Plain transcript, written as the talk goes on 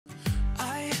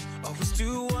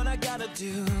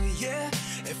do, yeah.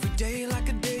 Every day like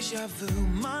a deja vu.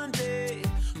 Monday,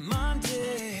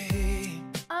 Monday.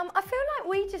 I feel like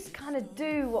we just kind of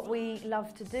do what we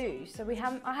love to do, so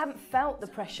I haven't felt the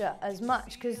pressure as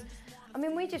much, because I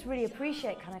mean we just really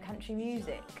appreciate kind of country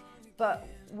music, but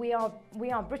we are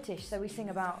British, so we sing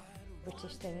about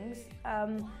British things.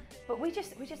 But we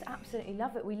just absolutely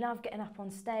love it. We love getting up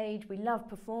on stage. We love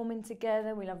performing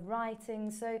together. We love writing.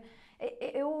 So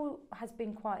it all has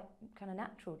been quite kind of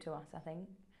natural to us, I think.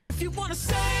 If you wanna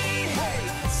say, hey,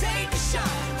 take a shot.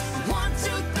 1, 2,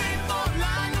 3, 4,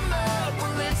 line them up.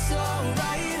 Well, it's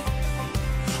alright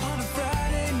on a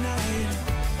Friday night.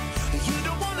 You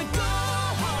don't wanna go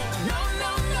home, no,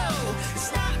 no, no.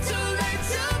 It's not too late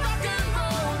to rock and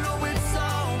roll. No, it's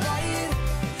alright.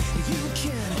 You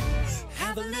can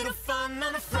have a little fun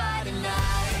on a Friday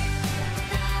night.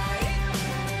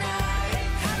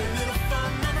 Have a little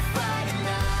fun on a Friday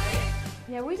night.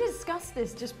 Yeah, we discussed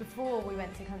this just before we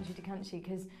went to country,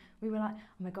 because we were like,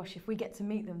 oh my gosh, if we get to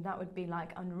meet them, that would be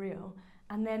like unreal.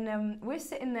 And then we're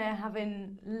sitting there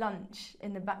having lunch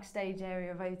in the backstage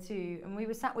area of O2, and we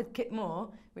were sat with Kit Moore,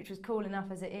 which was cool enough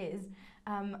as it is,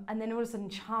 and then all of a sudden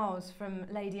Charles from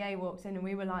Lady A walks in, and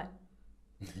we were like,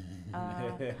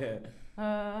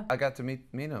 I got to meet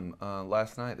him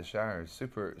last night at the Shires.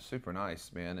 Super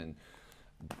nice, man, and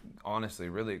honestly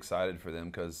really excited for them,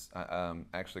 because I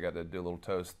actually got to do a little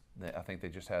toast. I think they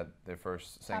just had their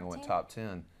first single went top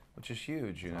 10, which is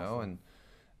huge, you know, and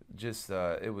just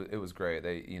it was great.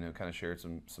 They kind of shared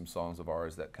some songs of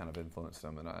ours that kind of influenced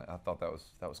them, and I thought that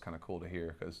was kind of cool to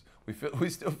hear, because we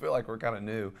still feel like we're kind of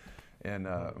new. And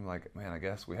I'm like, man, I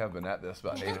guess we have been at this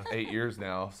about eight years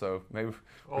now, so maybe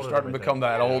we're starting to become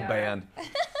that old band.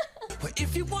 Well,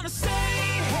 if you wanna say,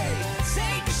 hey,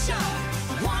 take a shot.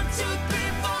 1, 2, 3.